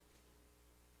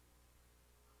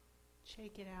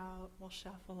Shake it out. We'll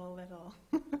shuffle a little.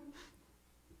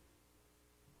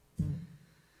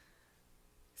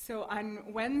 So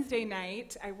on Wednesday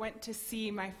night, I went to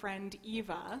see my friend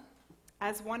Eva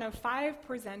as one of 5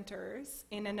 presenters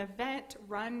in an event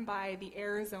run by the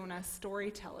Arizona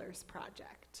Storytellers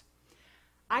Project.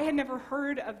 I had never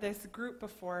heard of this group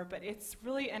before, but it's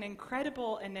really an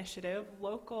incredible initiative,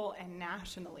 local and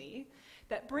nationally,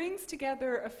 that brings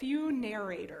together a few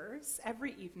narrators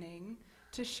every evening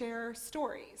to share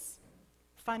stories,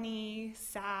 funny,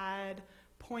 sad,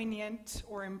 poignant,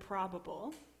 or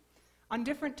improbable, on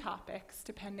different topics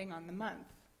depending on the month.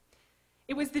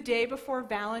 It was the day before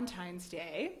Valentine's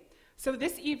Day, so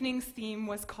this evening's theme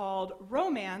was called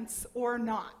Romance or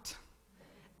Not.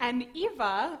 And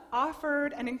Eva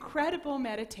offered an incredible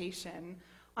meditation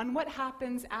on what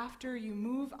happens after you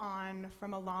move on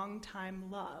from a long-time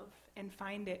love and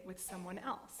find it with someone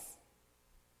else.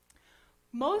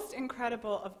 Most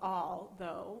incredible of all,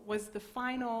 though, was the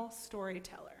final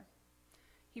storyteller.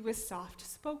 He was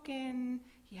soft-spoken,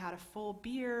 he had a full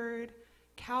beard,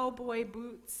 cowboy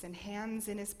boots and hands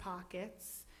in his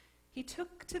pockets. He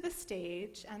took to the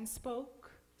stage and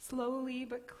spoke, slowly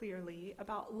but clearly,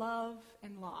 about love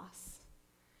and loss.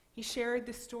 He shared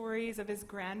the stories of his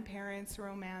grandparents'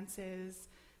 romances,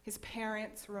 his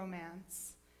parents'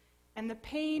 romance, and the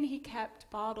pain he kept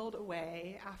bottled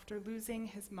away after losing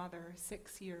his mother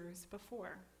 6 years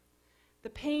before. The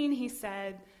pain, he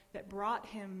said, that brought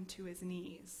him to his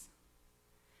knees.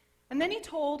 And then he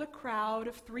told a crowd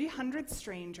of 300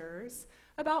 strangers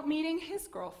about meeting his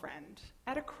girlfriend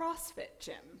at a CrossFit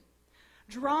gym,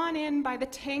 drawn in by the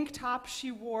tank top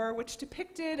she wore, which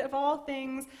depicted, of all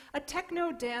things, a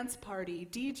techno dance party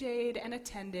DJ'd and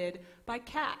attended by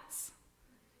cats.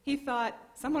 He thought,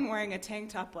 someone wearing a tank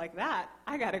top like that,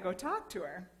 I gotta go talk to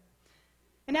her.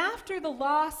 And after the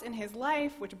loss in his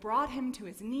life, which brought him to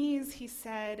his knees, he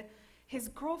said his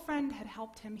girlfriend had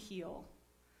helped him heal,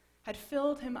 had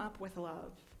filled him up with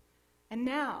love. And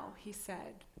now, he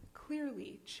said,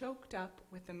 clearly choked up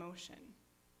with emotion,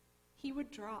 he would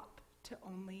drop to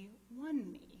only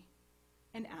one knee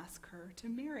and ask her to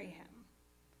marry him.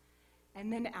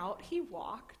 And then out he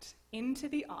walked into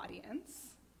the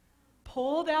audience,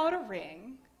 pulled out a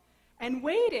ring, and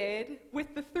waited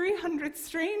with the 300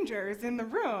 strangers in the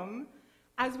room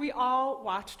as we all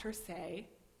watched her say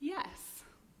yes.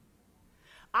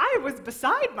 I was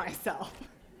beside myself.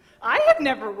 I had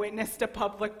never witnessed a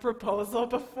public proposal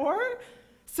before,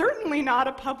 certainly not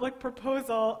a public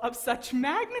proposal of such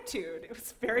magnitude. It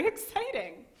was very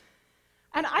exciting.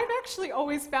 And I've actually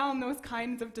always found those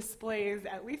kinds of displays,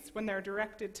 at least when they're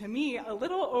directed to me, a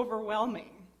little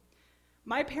overwhelming.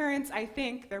 My parents, I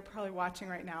think, they're probably watching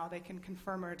right now, they can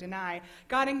confirm or deny,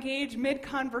 got engaged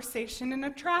mid-conversation in a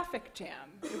traffic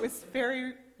jam. It was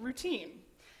very routine.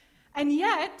 And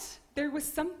yet, there was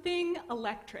something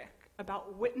electric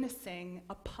about witnessing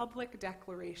a public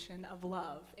declaration of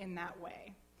love in that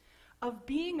way, of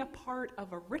being a part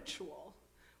of a ritual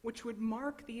which would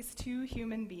mark these 2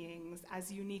 human beings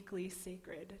as uniquely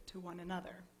sacred to one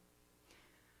another.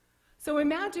 So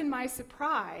imagine my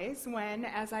surprise when,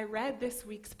 as I read this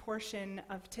week's portion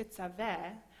of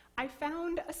Tetzaveh, I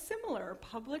found a similar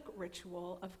public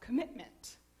ritual of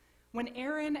commitment, when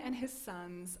Aaron and his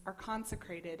sons are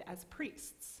consecrated as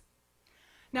priests.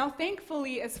 Now,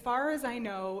 thankfully, as far as I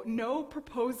know, no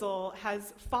proposal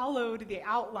has followed the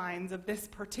outlines of this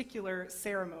particular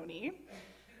ceremony.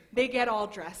 They get all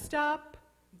dressed up,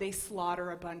 they slaughter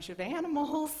a bunch of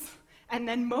animals, and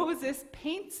then Moses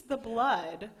paints the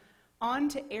blood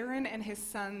onto Aaron and his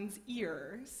sons'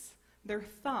 ears, their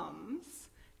thumbs,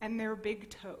 and their big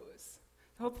toes.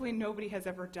 Hopefully nobody has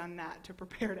ever done that to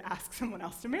prepare to ask someone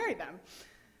else to marry them.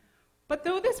 But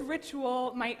though this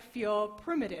ritual might feel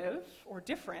primitive or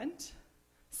different,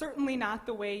 certainly not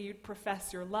the way you'd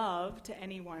profess your love to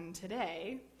anyone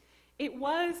today, it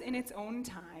was, in its own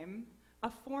time, a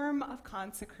form of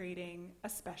consecrating a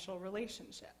special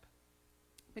relationship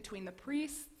between the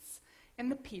priests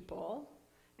and the people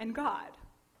and God.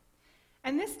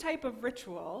 And this type of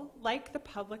ritual, like the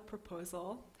public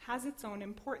proposal, has its own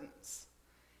importance.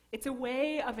 It's a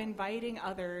way of inviting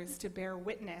others to bear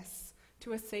witness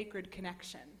to a sacred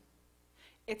connection.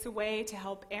 It's a way to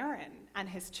help Aaron and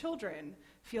his children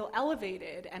feel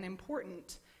elevated and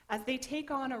important as they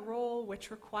take on a role which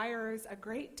requires a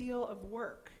great deal of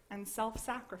work and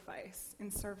self-sacrifice in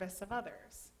service of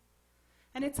others.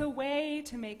 And it's a way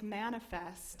to make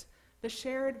manifest the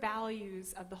shared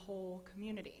values of the whole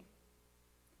community.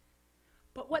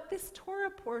 But what this Torah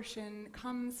portion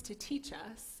comes to teach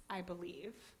us, I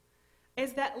believe,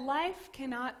 is that life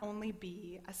cannot only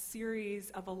be a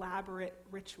series of elaborate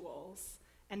rituals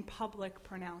and public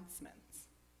pronouncements.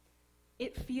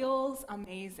 It feels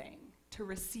amazing to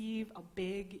receive a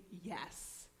big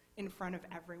yes in front of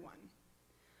everyone.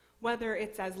 Whether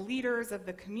it's as leaders of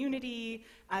the community,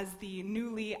 as the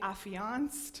newly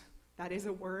affianced, that is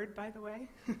a word, by the way,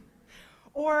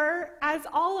 or as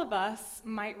all of us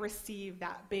might receive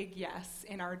that big yes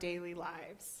in our daily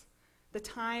lives. The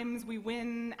times we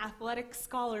win athletic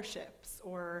scholarships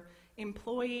or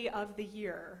Employee of the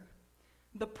Year,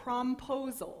 the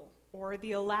promposal or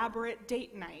the elaborate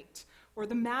date night or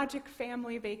the magic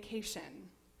family vacation,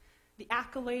 the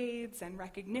accolades and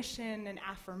recognition and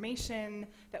affirmation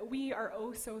that we are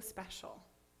oh so special.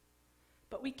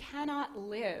 But we cannot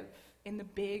live in the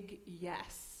big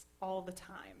yes all the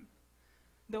time,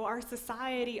 though our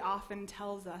society often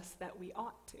tells us that we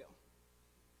ought to.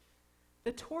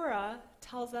 The Torah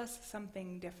tells us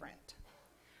something different,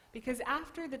 because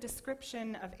after the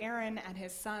description of Aaron and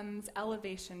his sons'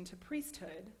 elevation to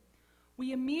priesthood,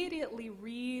 we immediately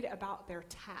read about their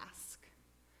task.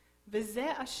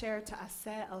 V'zeh asher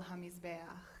ta'aseh el hamizbeach,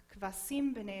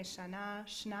 kvasim b'nei shana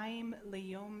shnaim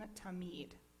leyom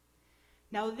tamid.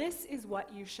 Now this is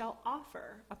what you shall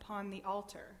offer upon the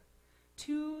altar,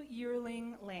 2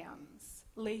 yearling lambs,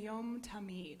 leyom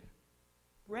tamid,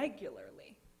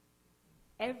 regularly,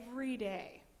 every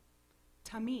day,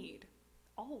 tamid,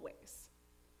 always.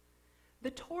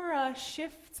 The Torah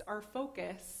shifts our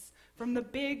focus from the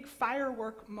big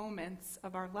firework moments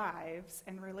of our lives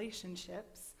and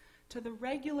relationships to the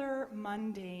regular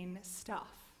mundane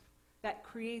stuff that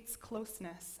creates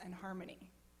closeness and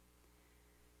harmony.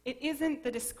 It isn't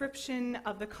the description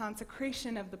of the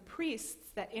consecration of the priests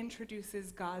that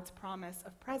introduces God's promise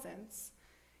of presence.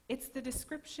 It's the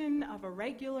description of a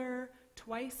regular,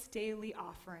 twice daily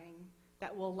offering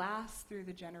that will last through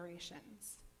the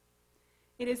generations.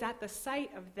 It is at the sight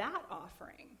of that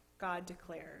offering, God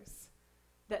declares,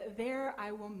 that there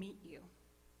I will meet you,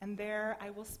 and there I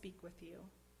will speak with you.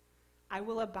 I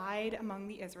will abide among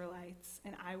the Israelites,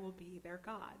 and I will be their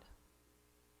God.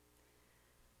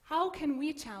 How can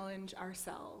we challenge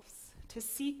ourselves to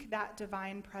seek that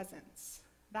divine presence,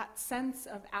 that sense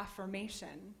of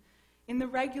affirmation, in the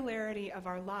regularity of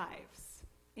our lives,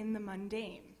 in the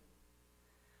mundane?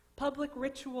 Public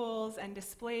rituals and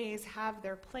displays have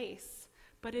their place,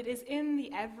 but it is in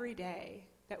the everyday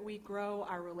that we grow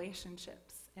our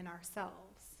relationships in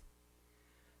ourselves.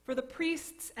 For the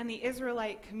priests and the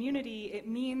Israelite community, it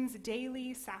means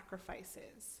daily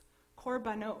sacrifices,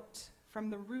 korbanot, from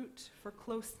the root for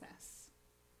closeness.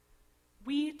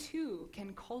 We too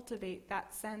can cultivate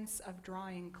that sense of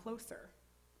drawing closer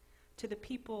to the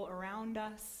people around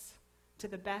us, to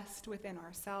the best within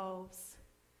ourselves,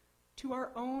 to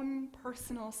our own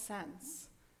personal sense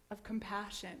of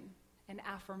compassion and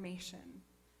affirmation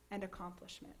and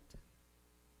accomplishment.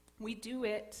 We do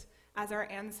it as our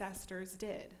ancestors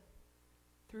did,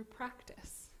 through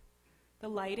practice, the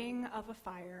lighting of a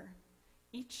fire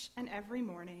each and every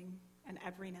morning and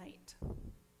every night.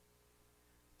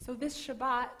 So this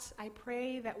Shabbat, I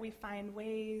pray that we find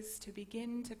ways to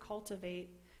begin to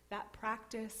cultivate that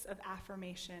practice of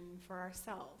affirmation for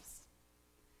ourselves.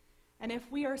 And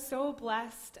if we are so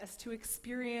blessed as to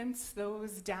experience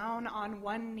those down on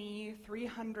one knee,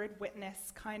 300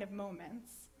 witness kind of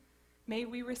moments, may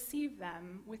we receive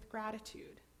them with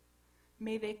gratitude.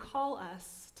 May they call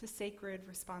us to sacred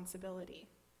responsibility.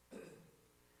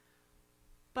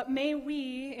 But may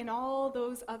we, in all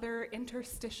those other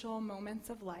interstitial moments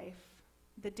of life,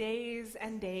 the days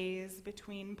and days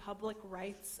between public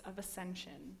rites of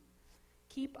ascension,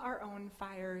 keep our own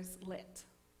fires lit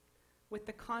with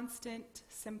the constant,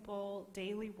 simple,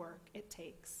 daily work it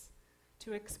takes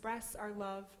to express our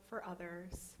love for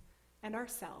others and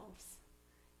ourselves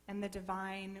and the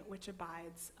divine which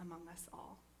abides among us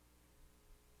all.